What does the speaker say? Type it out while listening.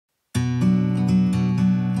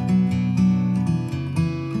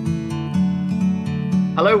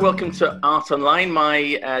Hello, welcome to Art Online.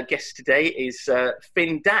 My guest today is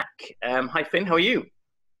Findac. Hi, Finn. How are you?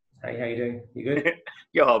 Hey, how you doing? You good?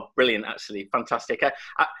 You're brilliant, actually. Fantastic.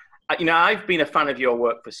 I've been a fan of your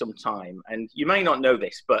work for some time, and you may not know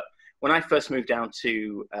this, but when I first moved down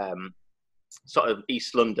to sort of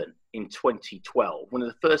East London in 2012, one of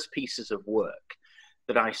the first pieces of work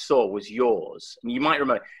that I saw was yours. And you might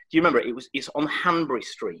remember. Do you remember it? It's on Hanbury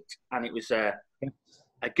Street, and it was a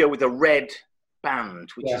girl with a red band,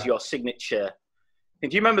 which is your signature. And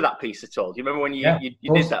do you remember that piece at all? Do you remember when you did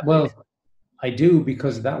that piece? Well, I do,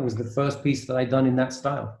 because that was the first piece that I'd done in that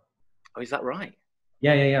style. Oh, is that right?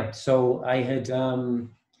 Yeah. So I had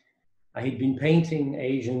been painting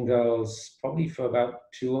Asian girls probably for about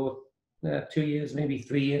 2 years, maybe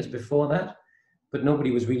 3 years before that, but nobody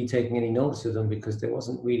was really taking any notice of them because there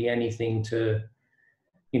wasn't really anything to,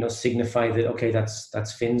 signify that, okay,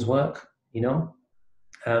 that's Finn's work,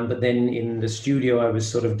 But then in the studio, I was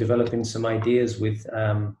sort of developing some ideas with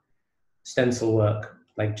stencil work,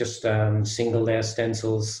 like just single layer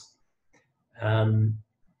stencils.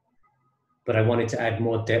 But I wanted to add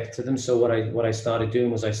more depth to them. So what I started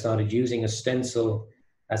doing was I started using a stencil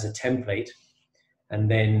as a template, and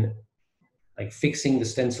then like fixing the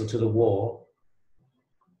stencil to the wall,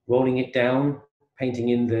 rolling it down, painting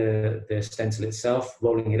in the stencil itself,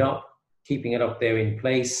 rolling it up, keeping it up there in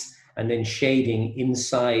place, and then shading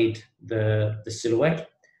inside the silhouette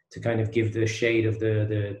to kind of give the shade of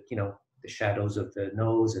the shadows of the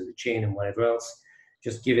nose and the chin and whatever else.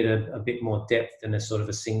 Just give it a bit more depth than a sort of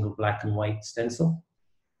a single black and white stencil.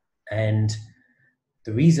 And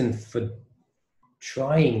the reason for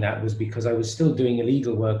trying that was because I was still doing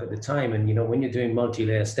illegal work at the time. And, when you're doing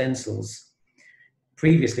multi-layer stencils,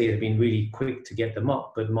 previously it had been really quick to get them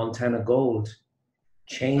up, but Montana Gold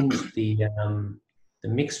changed the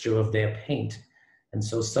mixture of their paint. And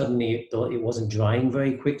so suddenly it wasn't drying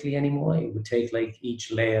very quickly anymore. It would take like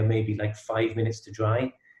each layer maybe like 5 minutes to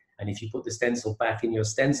dry. And if you put the stencil back in your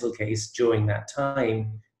stencil case during that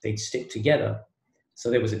time, they'd stick together. So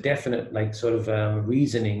there was a definite like sort of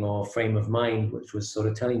reasoning or frame of mind, which was sort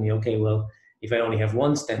of telling me, okay, well, if I only have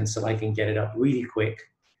one stencil, I can get it up really quick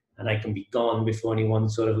and I can be gone before anyone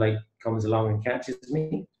sort of like comes along and catches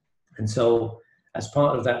me. And so as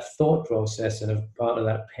part of that thought process and as part of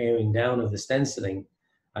that paring down of the stenciling,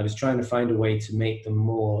 I was trying to find a way to make them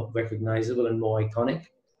more recognizable and more iconic.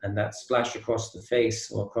 And that splash across the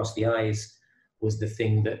face or across the eyes was the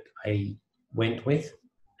thing that I went with.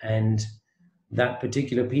 And that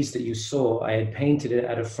particular piece that you saw, I had painted it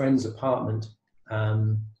at a friend's apartment,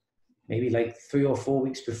 maybe like 3 or 4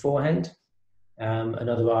 weeks beforehand.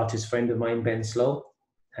 Another artist friend of mine, Ben Slow.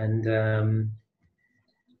 And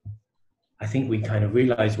I think we kind of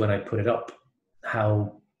realized when I put it up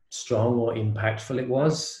how strong or impactful it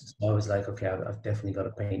was. So I was like, okay, I've definitely got to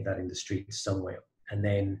paint that in the streets somewhere. And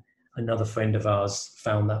then another friend of ours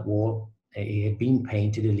found that wall. It had been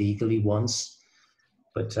painted illegally once,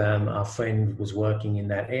 but our friend was working in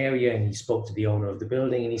that area and he spoke to the owner of the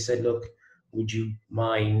building and he said, look, would you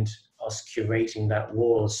mind us curating that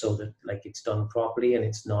wall so that like it's done properly and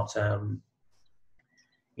it's not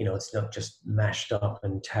it's not just mashed up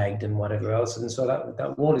and tagged and whatever else. And so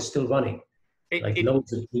that wall is still running.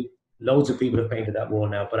 Loads of people have painted that wall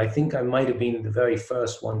now, but I think I might have been the very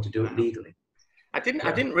first one to do it legally. I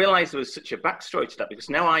didn't realize there was such a backstory to that, because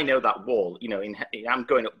now I know that wall, I'm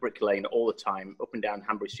going up Brick Lane all the time, up and down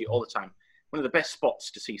Hanbury Street all the time. One of the best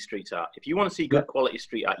spots to see street art. If you want to see good quality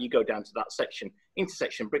street art, you go down to that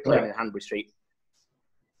intersection, Brick Lane and Hanbury Street.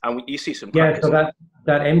 And you see some so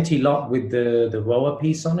that empty lot with the rower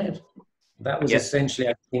piece on it, that was essentially,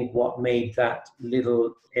 I think, what made that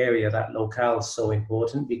little area, that locale, so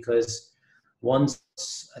important. Because once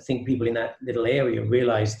I think people in that little area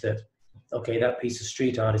realized that, okay, that piece of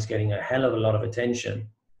street art is getting a hell of a lot of attention,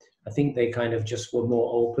 I think they kind of just were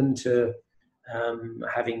more open to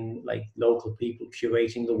having like local people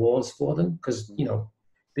curating the walls for them. Because,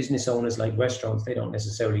 business owners like restaurants, they don't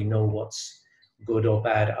necessarily know what's good or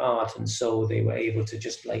bad art, and so they were able to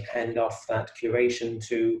just like hand off that curation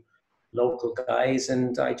to local guys,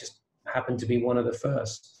 and I just happened to be one of the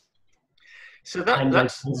first. So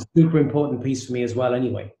that's a super important piece for me as well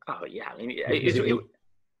anyway. Oh yeah, I mean, I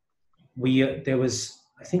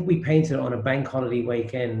think we painted it on a bank holiday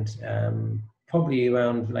weekend, probably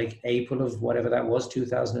around like April of whatever that was,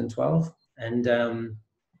 2012, and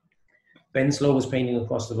Ben Slow was painting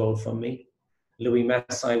across the road from me. Louis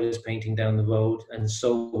Massai was painting down the road, and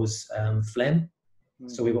so was Flem.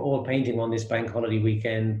 So we were all painting on this bank holiday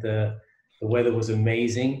weekend. The weather was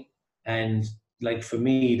amazing. And like for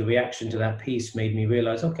me, the reaction to that piece made me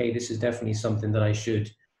realize, okay, this is definitely something that I should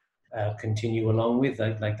continue along with,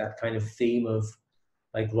 like that kind of theme of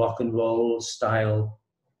like rock and roll style,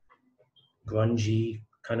 grungy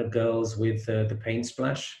kind of girls with the paint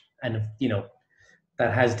splash. And, you know,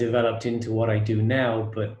 that has developed into what I do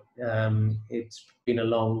now, but it's been a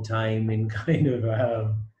long time in kind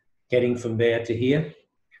of getting from there to here.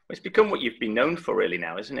 It's become what you've been known for, really,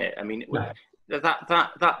 now, isn't it? I mean, Yeah.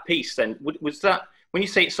 that piece then, was that, when you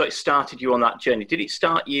say it sort of started you on that journey, did it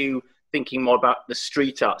start you thinking more about the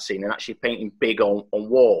street art scene and actually painting big on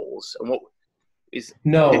walls? And what is...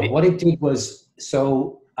 No, what it did was,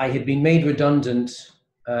 so I had been made redundant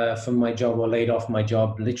from my job, or laid off my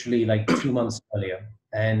job, literally like 2 months earlier.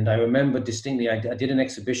 And I remember distinctly, I did an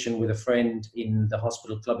exhibition with a friend in the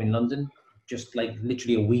Hospital Club in London, just like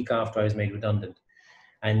literally a week after I was made redundant.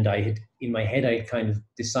 And I had, in my head, I had kind of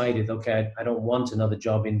decided, okay, I don't want another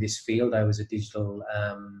job in this field. I was a digital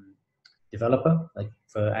developer, like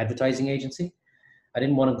for advertising agency. I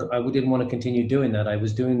didn't want to continue doing that. I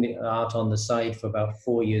was doing the art on the side for about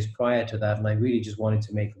 4 years prior to that, and I really just wanted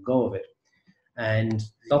to make a go of it. And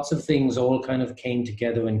lots of things all kind of came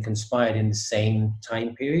together and conspired in the same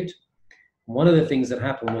time period. One of the things that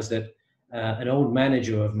happened was that an old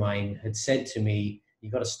manager of mine had said to me, "You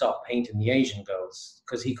got to stop painting the Asian girls,"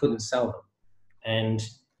 because he couldn't sell them. And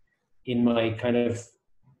in my kind of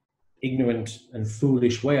ignorant and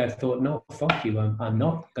foolish way, I thought, no, fuck you. I'm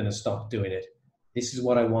not going to stop doing it. This is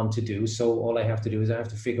what I want to do. So all I have to do is I have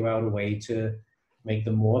to figure out a way to make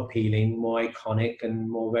them more appealing, more iconic, and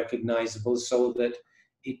more recognizable, so that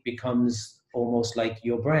it becomes almost like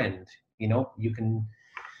your brand. You know, you can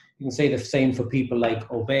say the same for people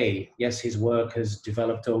like Obey. Yes, his work has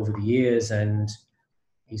developed over the years and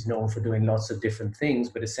he's known for doing lots of different things,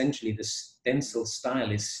 but essentially the stencil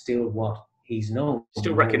style is still what he's known.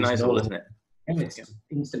 Still recognizable, isn't it? And it's an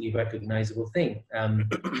instantly recognizable thing.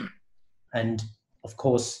 And of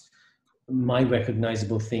course, my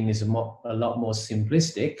recognizable thing is a lot more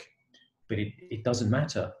simplistic, but it doesn't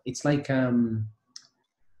matter. It's like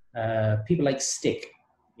people like Stick,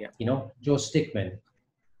 you know, Joe Stickman.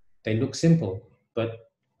 They look simple,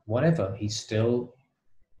 but whatever, he still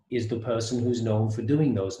is the person who's known for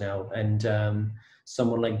doing those now. And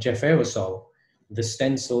someone like Jeff Aerosol, the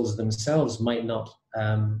stencils themselves might not,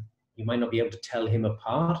 you might not be able to tell him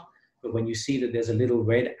apart, but when you see that there's a little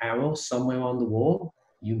red arrow somewhere on the wall,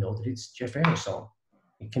 you know that it's Jeff Aerosol.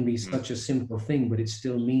 It can be such a simple thing, but it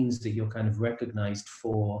still means that you're kind of recognized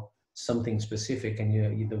for something specific,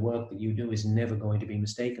 and the work that you do is never going to be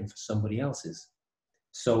mistaken for somebody else's.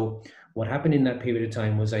 So what happened in that period of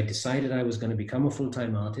time was I decided I was going to become a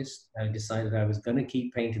full-time artist. I decided I was going to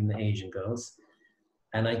keep painting the Asian girls.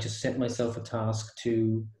 And I just set myself a task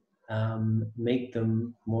to make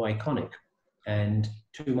them more iconic. And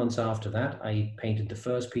 2 months after that, I painted the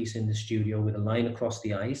first piece in the studio with a line across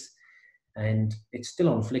the eyes. And it's still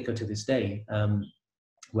on Flickr to this day,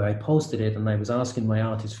 where I posted it and I was asking my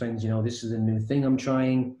artist friends, you know, this is a new thing I'm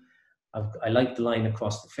trying. I like the line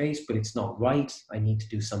across the face, but it's not right. I need to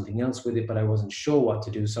do something else with it, but I wasn't sure what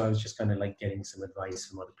to do. So I was just kind of like getting some advice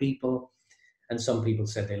from other people. And some people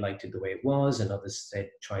said they liked it the way it was, and others said,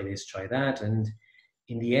 try this, try that. And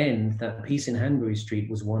in the end, that piece in Hanbury Street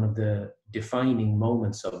was one of the defining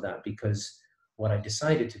moments of that, because what I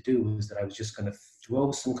decided to do was that I was just going to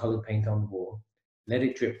throw some colored paint on the wall, let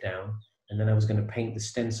it drip down, and then I was going to paint the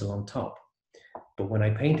stencil on top. But when I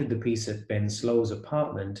painted the piece at Ben Slow's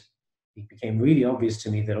apartment, it became really obvious to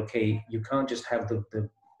me that, okay, you can't just have the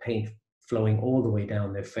paint flowing all the way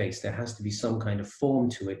down their face. There has to be some kind of form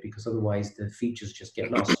to it, because otherwise the features just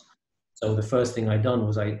get lost. So the first thing I done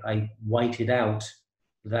was I whited out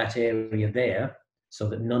that area there so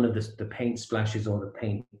that none of the paint splashes or the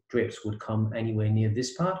paint drips would come anywhere near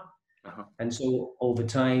this part. And so over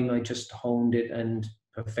time, I just honed it and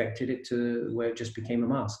perfected it to where it just became a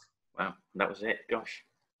mask. Wow, that was it. Gosh.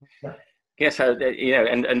 Yeah. Yes, you know,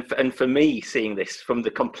 and for me, seeing this from the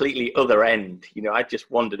completely other end, you know, I just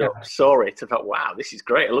wandered up, saw it, I thought, wow, this is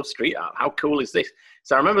great. I love street art. How cool is this?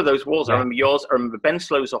 So I remember those walls. I remember yours. I remember Ben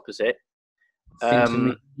Slow's opposite.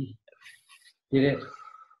 Did it?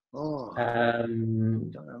 Oh,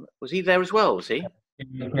 was he there as well? Was he?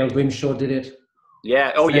 Neil Grimshaw did it.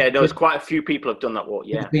 Yeah. Oh, yeah. There's quite a few people have done that wall.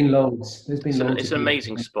 Yeah. There's been loads. There's been loads. It's an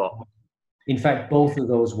amazing spot. In fact, both of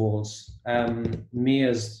those walls.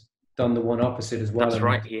 Mia's done the one opposite as well. That's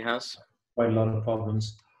right. He has quite a lot of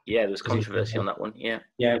problems. Yeah, there's controversy on that one. Yeah.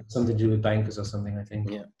 Yeah, something to do with bankers or something, I think.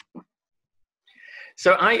 Yeah.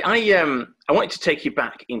 So I wanted to take you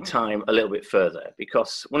back in time a little bit further,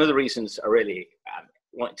 because one of the reasons I really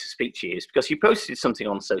wanted to speak to you is because you posted something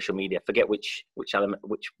on social media. I forget which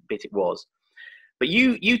bit it was, But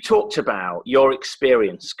you talked about your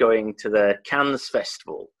experience going to the Cannes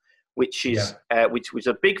Festival, which is which was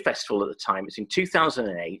a big festival at the time. It's in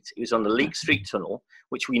 2008. It was on the Leek Street Tunnel,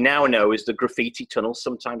 which we now know as the Graffiti Tunnel,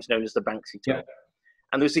 sometimes known as the Banksy Tunnel. Yeah.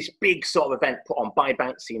 And there was this big sort of event put on by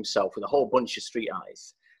Banksy himself with a whole bunch of street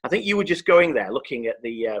eyes. I think you were just going there looking at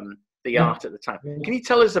the art at the time. Can you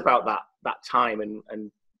tell us about that time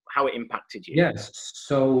and how it impacted you? Yes.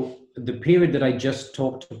 So the period that I just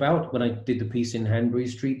talked about when I did the piece in Hanbury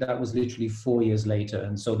Street, that was literally 4 years later.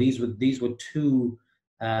 And so these were two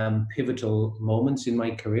pivotal moments in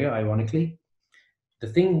my career, ironically. The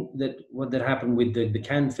thing that happened with the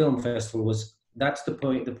Cannes Film Festival was that's the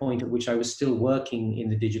point at which I was still working in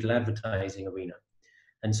the digital advertising arena.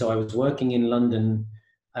 And so I was working in London.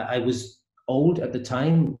 I was old at the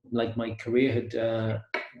time, like my career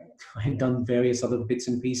I had done various other bits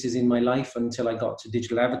and pieces in my life until I got to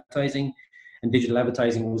digital advertising. And digital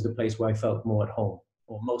advertising was the place where I felt more at home,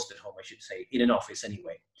 or most at home, I should say, in an office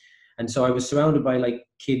anyway. And so I was surrounded by like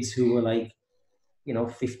kids who were like,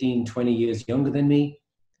 15, 20 years younger than me.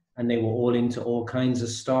 And they were all into all kinds of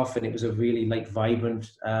stuff. And it was a really like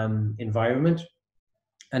vibrant environment.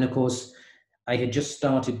 And of course, I had just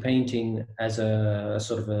started painting as a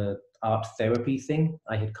sort of a art therapy thing.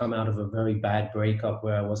 I had come out of a very bad breakup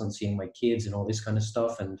where I wasn't seeing my kids and all this kind of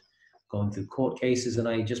stuff and going through court cases. And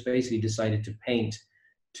I just basically decided to paint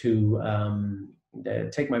to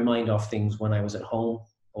take my mind off things when I was at home,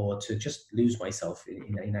 or to just lose myself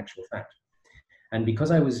in actual fact. And because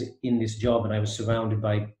I was in this job and I was surrounded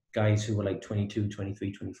by guys who were like 22,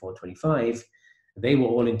 23, 24, 25, they were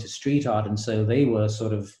all into street art. And so they were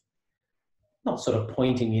not sort of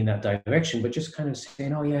pointing me in that direction, but just kind of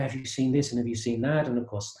saying, oh yeah, have you seen this? And have you seen that? And of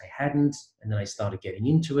course I hadn't. And then I started getting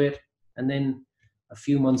into it. And then a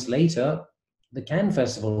few months later, the Cannes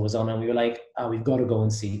Festival was on and we were like, oh, we've got to go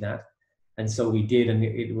and see that. And so we did. And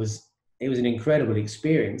it was an incredible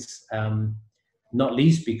experience. Not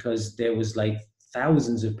least because there was like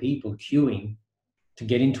thousands of people queuing to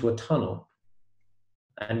get into a tunnel.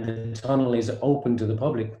 And the tunnel is open to the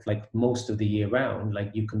public like most of the year round.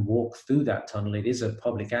 Like you can walk through that tunnel. It is a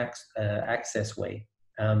public access way.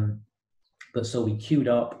 But so we queued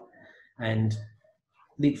up, and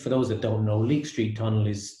for those that don't know, Leek Street Tunnel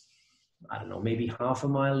is, I don't know, maybe half a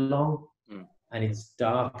mile long. And it's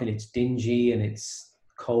dark and it's dingy and it's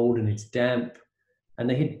cold and it's damp. And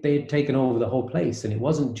they had taken over the whole place. And it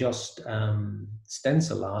wasn't just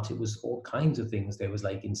stencil art. It was all kinds of things. There was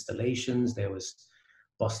like installations. There was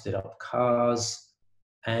busted up cars,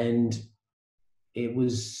 and it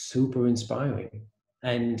was super inspiring,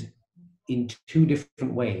 and in two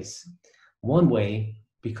different ways. One way,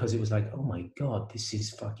 because it was like, oh my God, this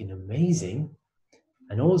is fucking amazing.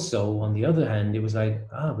 And also on the other hand, it was like,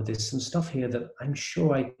 but there's some stuff here that I'm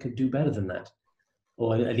sure I could do better than that.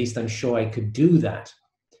 Or at least I'm sure I could do that.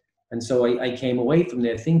 And so I came away from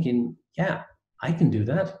there thinking, yeah, I can do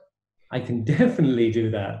that. I can definitely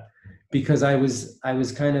do that. Because I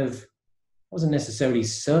wasn't necessarily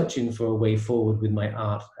searching for a way forward with my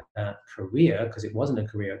art career, because it wasn't a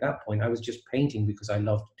career at that point. I was just painting because I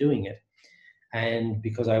loved doing it. And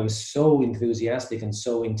because I was so enthusiastic and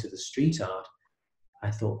so into the street art,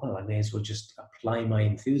 I thought, well, I may as well just apply my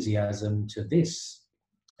enthusiasm to this.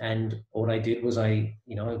 And what I did was I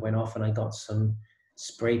went off and I got some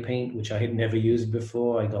spray paint, which I had never used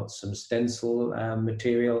before. I got some stencil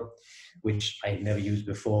material, which I had never used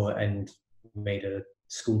before, and made a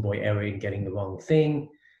schoolboy error in getting the wrong thing.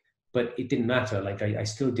 But it didn't matter. Like I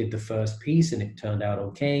still did the first piece and it turned out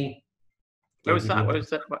okay. Where was that? Where was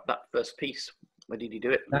that first piece? Where did you do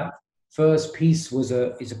it? That first piece was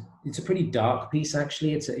it's a pretty dark piece,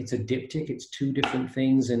 actually. It's a diptych. It's two different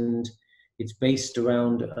things, and it's based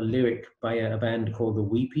around a lyric by a band called the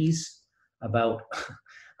Weepies about,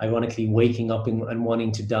 ironically, waking up and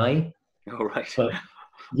wanting to die. Oh, right. But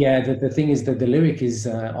yeah, the thing is that the lyric is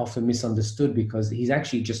often misunderstood because he's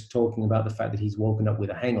actually just talking about the fact that he's woken up with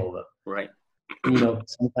a hangover. Right.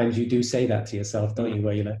 Sometimes you do say that to yourself, don't you?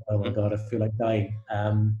 Where you're like, oh my God, I feel like dying.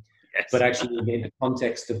 Yes. But actually, in the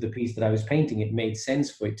context of the piece that I was painting, it made sense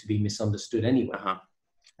for it to be misunderstood anyway.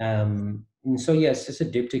 And so, yes, it's a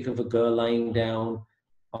diptych of a girl lying down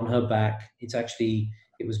on her back.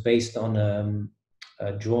 It was based on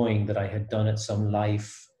a drawing that I had done at some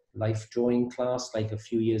life drawing class like a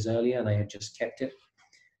few years earlier, and I had just kept it.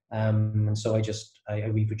 And so I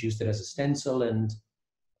reproduced it as a stencil, and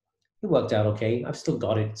it worked out okay. I've still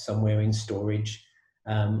got it somewhere in storage.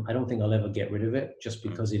 I don't think I'll ever get rid of it, just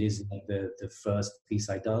because it is like the first piece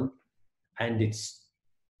I done. And it's,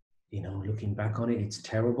 looking back on it, it's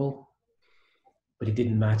terrible. but it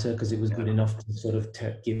didn't matter because it was good enough to sort of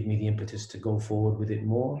give me the impetus to go forward with it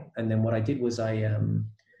more. And then what I did was I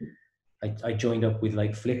joined up with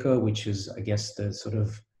like Flickr, which is, I guess, the sort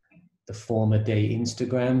of the former day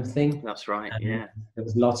Instagram thing. That's right. And Yeah. there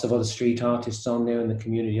was lots of other street artists on there, and the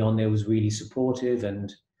community on there was really supportive.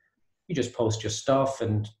 And you just post your stuff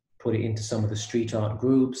and put it into some of the street art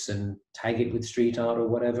groups and tag it with street art or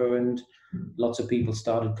whatever. And lots of people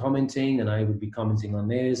started commenting, and I would be commenting on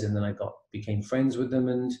theirs, and then I became friends with them.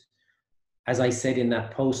 And as I said in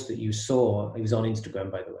that post that you saw, it was on Instagram,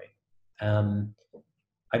 by the way,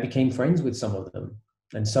 I became friends with some of them,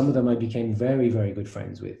 and some of them I became very, very good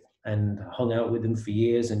friends with, and hung out with them for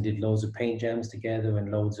years and did loads of paint jams together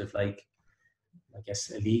and loads of, like, I guess,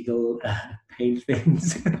 illegal paint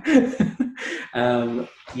things.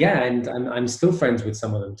 Yeah, and I'm still friends with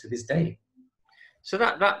some of them to this day. So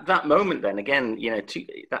that moment then, again, you know,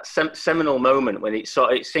 that seminal moment when it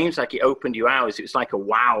seems like it opened your eyes. It was like a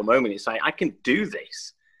wow moment. It's like, I can do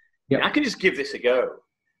this. Yeah, I can just give this a go.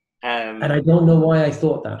 And I don't know why I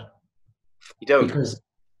thought that. You don't? Because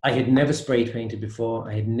I had never spray painted before.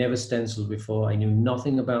 I had never stenciled before. I knew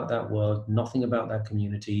nothing about that world, nothing about that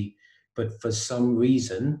community. But for some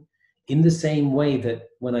reason, in the same way that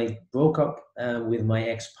when I broke up with my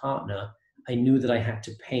ex-partner, I knew that I had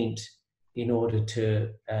to paint in order to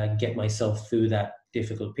get myself through that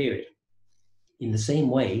difficult period. In the same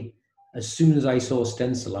way, as soon as I saw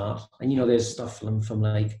stencil art, and you know, there's stuff from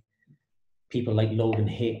like people like Logan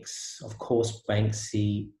Hicks, of course,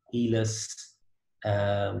 Banksy, Elis,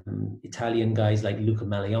 Italian guys like Luca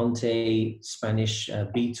Maleonte, Spanish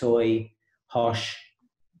Bitoy, Hosh,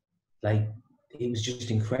 like, it was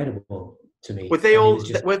just incredible to me. Were they all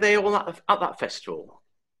at that festival?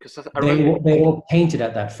 Because they all painted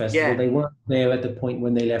at that festival. Yeah. They weren't there at the point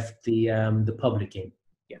when they left the public in.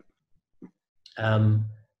 Yeah.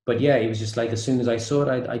 But yeah, it was just like, as soon as I saw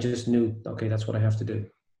it, I just knew, okay, that's what I have to do.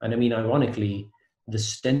 And I mean, ironically, the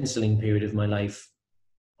stenciling period of my life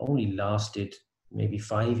only lasted maybe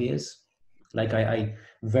 5 years. Like I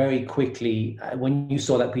very quickly, when you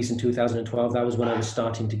saw that piece in 2012, that was when I was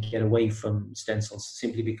starting to get away from stencils,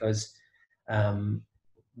 simply because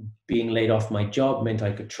being laid off my job meant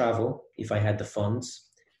I could travel if I had the funds.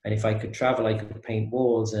 And if I could travel, I could paint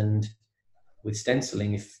walls. And with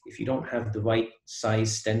stenciling, if you don't have the right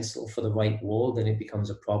size stencil for the right wall, then it becomes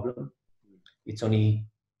a problem.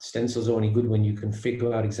 Stencils are only good when you can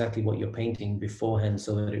figure out exactly what you're painting beforehand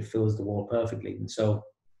so that it fills the wall perfectly. And so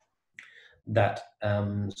that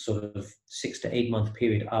sort of 6 to 8 month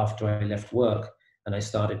period after I left work and I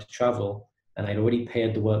started to travel, and I'd already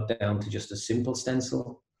pared the work down to just a simple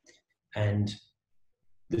stencil, and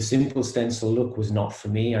the simple stencil look was not for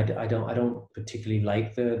me. I don't particularly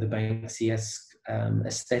like the Banksy-esque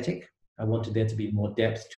aesthetic. I wanted there to be more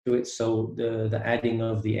depth to it. So the adding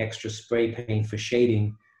of the extra spray paint for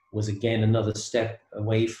shading was again another step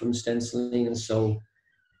away from stenciling. And so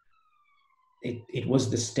it was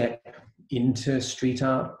the step into street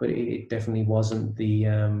art, but it definitely wasn't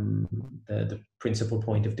the principal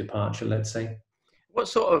point of departure, let's say. What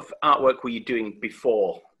sort of artwork were you doing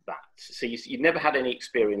before that? So you'd never had any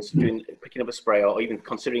experience picking up a spray or even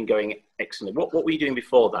considering going externally. What were you doing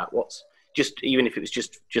before that? Even if it was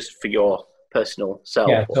just for your personal self?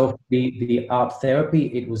 Yeah, so the art therapy,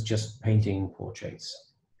 it was just painting portraits.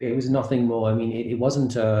 It was nothing more. I mean, it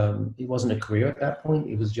wasn't a career at that point.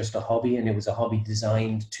 It was just a hobby, and it was a hobby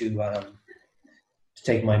designed to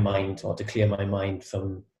take my mind, or to clear my mind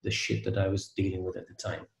from the shit that I was dealing with at the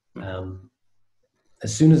time.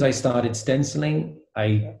 As soon as I started stenciling,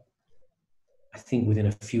 I think within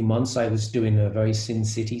a few months I was doing a very Sin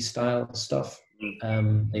City style stuff.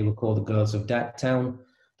 They were called the Girls of Dagtown.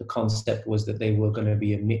 The concept was that they were going to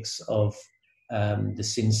be a mix of the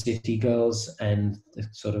Sin City girls and the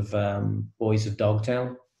sort of boys of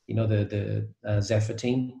Dogtown, you know, the Zephyr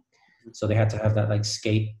team. So they had to have that like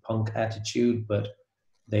skate punk attitude, but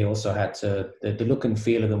they also had to, the look and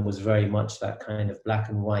feel of them was very much that kind of black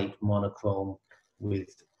and white monochrome with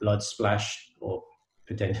blood splash, or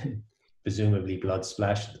presumably blood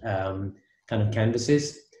splashed kind of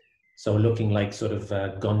canvases. So looking like sort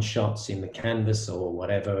of gunshots in the canvas or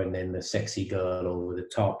whatever, and then the sexy girl over the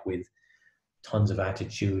top with tons of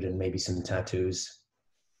attitude and maybe some tattoos.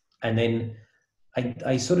 And then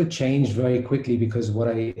I sort of changed very quickly, because what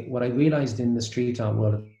I realized in the street art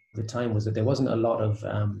world at the time was that there wasn't a lot of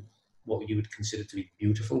what you would consider to be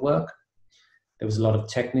beautiful work. There was a lot of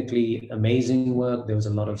technically amazing work. There was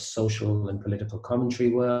a lot of social and political commentary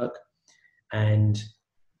work. And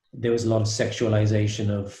there was a lot of sexualization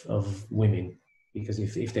of women, because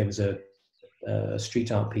if there was a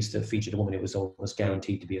street art piece that featured a woman, it was almost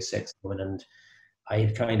guaranteed to be a sex woman. And I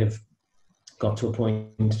kind of got to a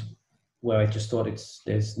point where I just thought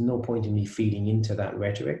there's no point in me feeding into that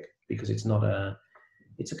rhetoric, because it's a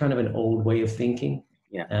kind of an old way of thinking.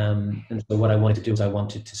 Yeah. And so what I wanted to do is I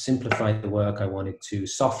wanted to simplify the work, I wanted to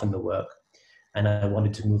soften the work, and I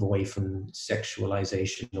wanted to move away from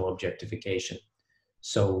sexualization or objectification.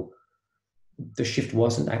 So the shift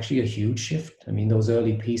wasn't actually a huge shift. I mean, those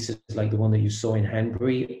early pieces, like the one that you saw in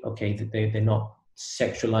Hanbury, okay, they're not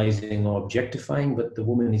sexualizing or objectifying, but the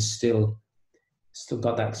woman is still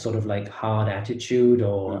got that sort of like hard attitude,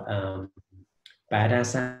 or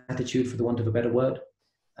badass attitude, for the want of a better word.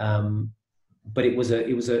 But it was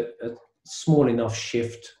a small enough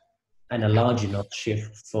shift and a large enough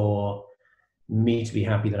shift for me to be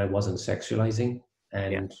happy that I wasn't sexualizing,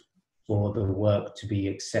 and for the work to be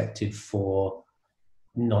accepted for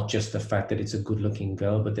not just the fact that it's a good looking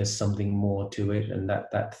girl, but there's something more to it, and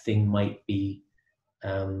that thing might be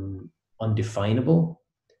undefinable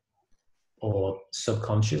or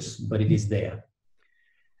subconscious, but it is there.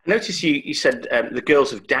 I noticed you said the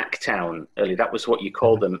girls of Dacktown earlier. That was what you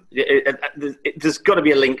called them. There's got to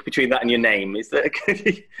be a link between that and your name. Is there?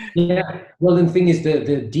 Yeah. Well, the thing is, the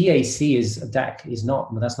DAC is DAC is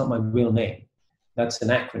not. That's not my real name. That's an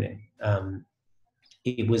acronym.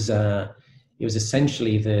 It was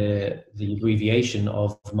essentially the abbreviation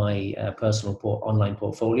of my personal online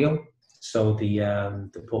portfolio. So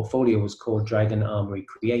the portfolio was called Dragon Armory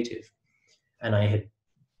Creative, and I had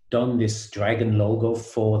done this dragon logo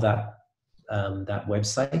for that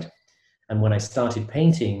website. And when I started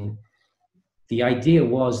painting, the idea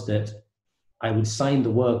was that I would sign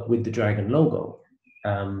the work with the dragon logo,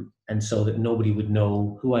 and so that nobody would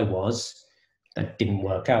know who I was. That didn't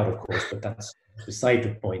work out, of course, but that's beside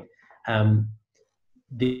the point.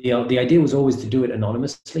 The idea was always to do it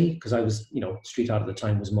anonymously, because I was, street art at the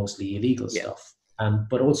time was mostly illegal stuff.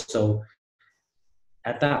 But also,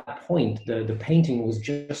 at that point, the painting was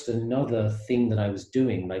just another thing that I was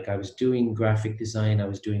doing. Like, I was doing graphic design, I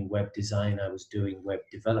was doing web design, I was doing web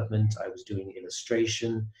development, I was doing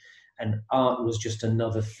illustration, and art was just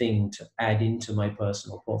another thing to add into my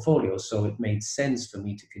personal portfolio. So it made sense for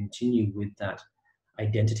me to continue with that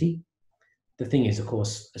identity. The thing is, of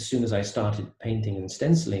course, as soon as I started painting and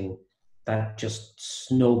stenciling, that just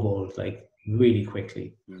snowballed like really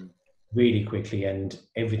quickly. And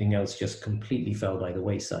everything else just completely fell by the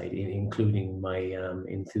wayside, including my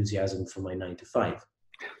enthusiasm for my 9-to-5.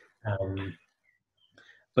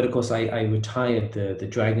 But of course, I retired the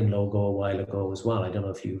dragon logo a while ago as well. I don't know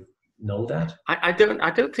if you know that. I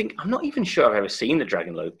don't think, I'm not even sure I've ever seen the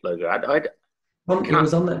dragon logo. It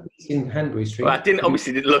was on that piece in Hanbury Street. Well,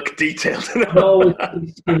 obviously didn't look detailed. No,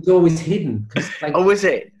 it was always hidden. Like, oh, was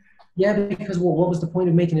it? Yeah, because what was the point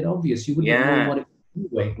of making it obvious? You wouldn't know what it was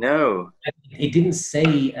anyway. No. It didn't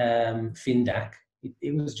say Findac.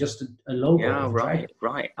 It was just a logo. Yeah,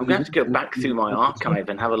 right. I'm going to have to go back through my archive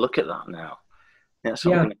and have a look at that now. There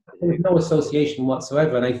was no association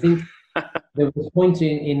whatsoever. And I think there was a point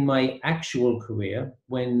in my actual career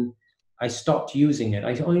when I stopped using it.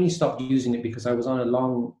 I only stopped using it because I was on a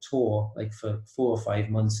long tour, like for 4 or 5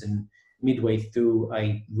 months, and midway through,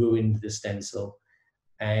 I ruined the stencil,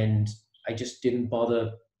 and I just didn't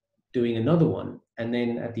bother doing another one. And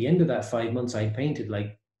then at the end of that 5 months, I painted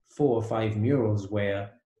like 4 or 5 murals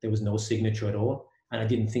where there was no signature at all, and I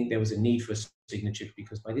didn't think there was a need for a signature,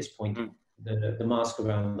 because by this point, the mask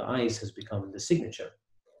around the eyes has become the signature.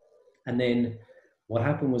 And then what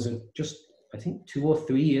happened was I think 2 or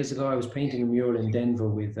 3 years ago, I was painting a mural in Denver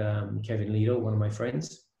with Kevin Lido, one of my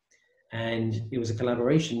friends. And it was a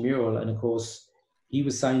collaboration mural. And of course, he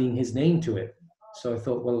was signing his name to it. So I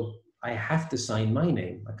thought, well, I have to sign my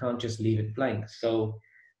name. I can't just leave it blank. So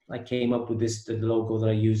I came up with the logo that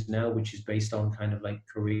I use now, which is based on kind of like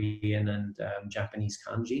Korean and Japanese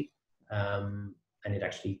kanji. And it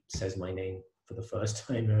actually says my name for the first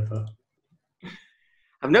time ever.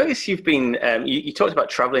 I've noticed you've been, you talked about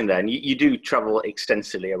traveling there, and you do travel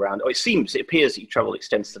extensively around, or it appears that you travel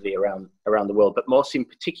extensively around the world, but most in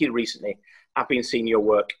particular recently, I've been seeing your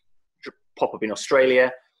work pop up in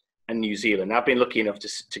Australia and New Zealand. I've been lucky enough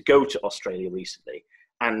to go to Australia recently.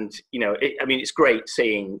 And, it's great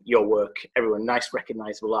seeing your work, everyone, nice,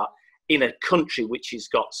 recognizable art in a country which has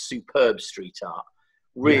got superb street art,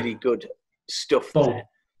 really good stuff there.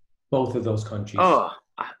 Both of those countries. Oh,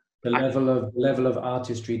 the level of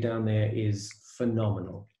artistry down there is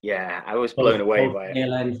phenomenal. Yeah, I was blown away by it.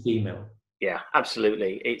 Male and female. Yeah,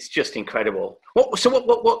 absolutely. It's just incredible. What's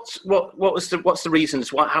the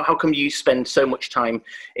reasons? How come you spend so much time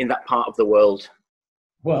in that part of the world?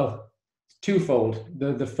 Well, twofold.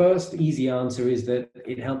 The first easy answer is that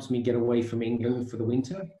it helps me get away from England for the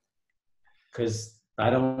winter. because I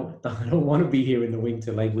don't want to be here in the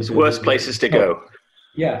winter. Like with there's worse places to go.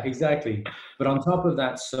 Yeah, exactly. But on top of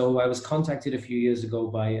that, so I was contacted a few years ago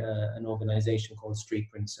by an organization called Street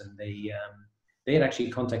Prints, and they had actually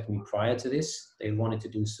contacted me prior to this. They wanted to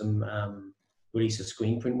do some release a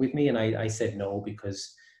screen print with me, and I said no,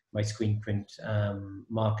 because my screen print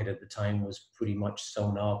market at the time was pretty much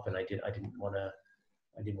sewn up, and I didn't want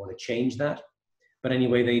to change that. But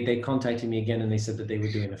anyway, they contacted me again, and they said that they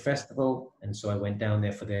were doing a festival, and so I went down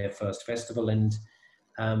there for their first festival, and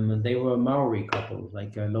they were a Maori couple,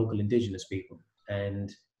 like local indigenous people,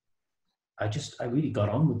 and I really got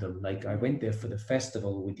on with them. Like, I went there for the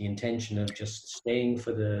festival with the intention of just staying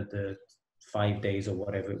for the 5 days or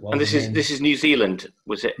whatever it was. And this is New Zealand,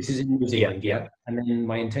 was it? This is in New Zealand, yeah. And then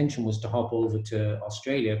my intention was to hop over to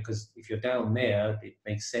Australia, because if you're down there, it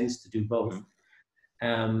makes sense to do both.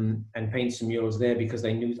 And paint some murals there, because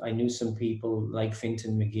I knew some people like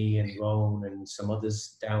Fintan McGee and Roan and some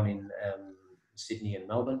others down in Sydney and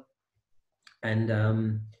Melbourne.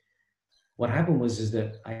 And what happened was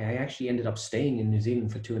that I actually ended up staying in New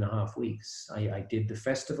Zealand for 2.5 weeks. I did the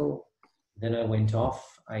festival, then I went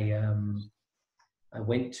off. I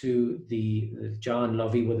went to the Jar and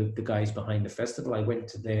Lovey were the guys behind the festival. I went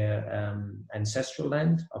to their ancestral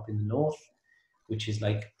land up in the north, which is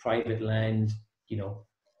like private land, you know,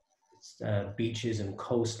 beaches and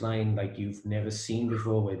coastline like you've never seen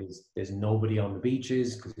before, where there's nobody on the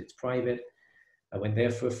beaches because it's private. I went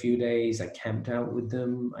there for a few days. I camped out with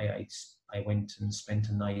them. I went and spent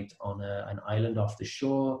a night on an island off the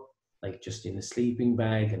shore, like just in a sleeping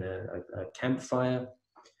bag and a campfire.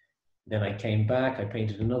 Then I came back. I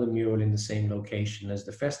painted another mural in the same location as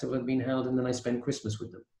the festival had been held, and then I spent Christmas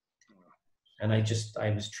with them. And I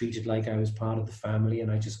was treated like I was part of the family,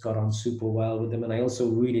 and I just got on super well with them. And I also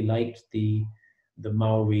really liked the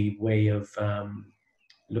Maori way of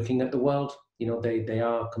looking at the world. You know, they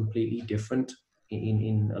are completely different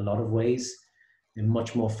in a lot of ways. They're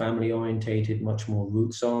much more family orientated, much more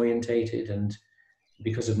roots orientated. And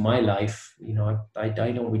because of my life, you know, I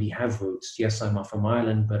don't really have roots. Yes, I'm from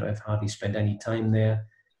Ireland, but I've hardly spent any time there.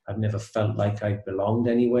 I've never felt like I belonged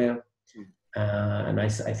anywhere. And I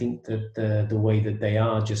think that the way that they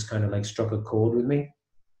are just kind of like struck a chord with me.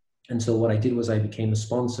 And so what I did was I became a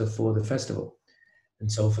sponsor for the festival.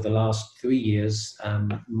 And so for the last 3 years,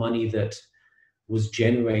 money that was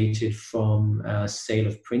generated from sale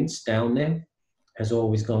of prints down there has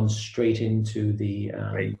always gone straight into the,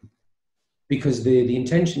 because the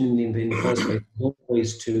intention in the first place was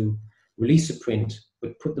always to release a print,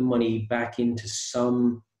 but put the money back into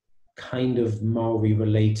some kind of Maori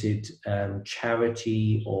related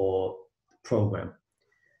charity or program.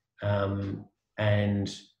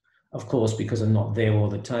 And of course, because I'm not there all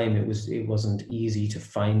the time, it wasn't easy to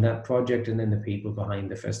find that project. And then the people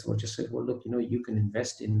behind the festival just said, well, look, you know, you can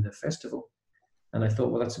invest in the festival. And I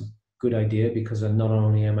thought, well, that's a good idea, because not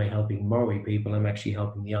only am I helping Maori people, I'm actually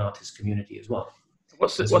helping the artist community as well.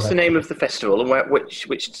 What's the name of the festival, and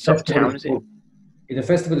which sort of town is it? The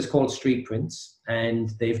festival is called Street Prints,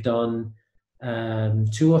 and they've done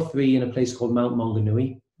 2 or 3 in a place called Mount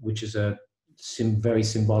Maunganui, which is a very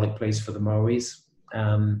symbolic place for the Maoris.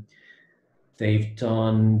 They've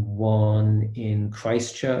done one in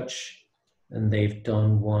Christchurch, and they've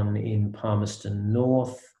done one in Palmerston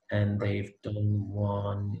North, and they've done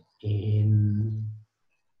one in,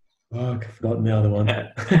 I've forgotten the other one.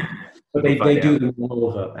 But they do them all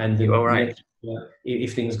over. And next year,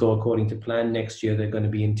 if things go according to plan, next year they're going to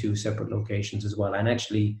be in 2 separate locations as well. And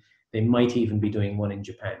actually, they might even be doing one in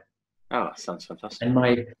Japan. Oh, that sounds fantastic. And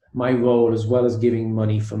my role, as well as giving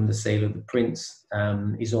money from the sale of the prints,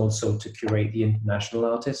 is also to curate the international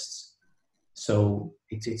artists. So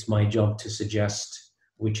it's my job to suggest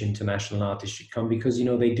which international artists should come, because, you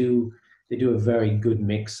know, they do a very good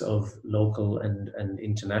mix of local and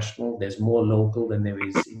international. There's more local than there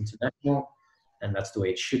is international, and that's the way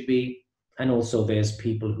it should be. And also there's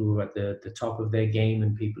people who are at the top of their game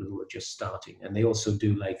and people who are just starting. And they also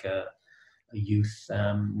do like a youth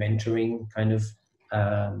mentoring kind of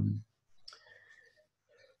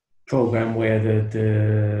program,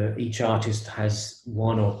 where each artist has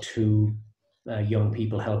 1 or 2 young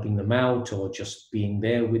people helping them out, or just being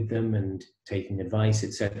there with them and taking advice,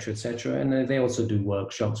 etc., etc. And they also do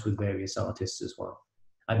workshops with various artists as well.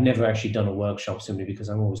 I've never actually done a workshop, simply because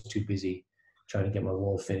I'm always too busy trying to get my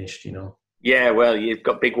wall finished, you know. Yeah, well, you've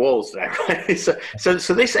got big walls there, right? So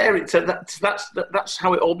this area, so that's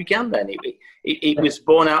how it all began. Then it was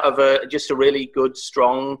born out of just a really good,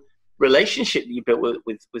 strong relationship that you built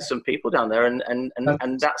with some people down there, and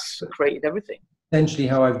that's created everything. Essentially,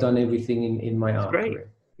 how I've done everything in my art career.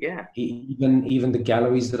 Yeah. Even the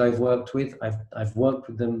galleries that I've worked with, I've worked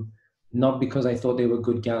with them not because I thought they were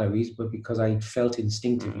good galleries, but because I felt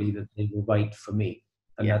instinctively that they were right for me.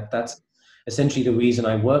 And that's essentially the reason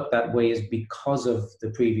I work that way, is because of the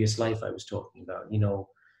previous life I was talking about. You know,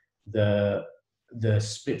 the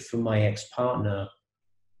split from my ex-partner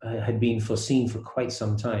had been foreseen for quite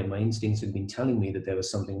some time. My instincts had been telling me that there was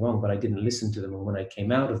something wrong, but I didn't listen to them. And when I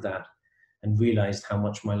came out of that and realized how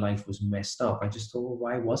much my life was messed up, I just thought, well,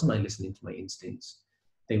 why wasn't I listening to my instincts?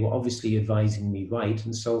 They were obviously advising me right.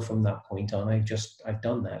 And so from that point on, I've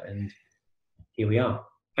done that, and here we are.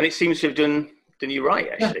 And it seems to have done you right,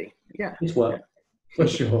 actually. Yeah. It's worked, for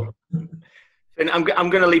sure. And I'm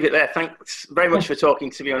going to leave it there. Thanks very much for talking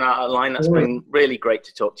to me on our line. That's been really great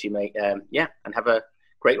to talk to you, mate. And have a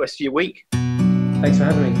great rest of your week. Thanks for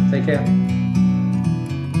having me. Take care.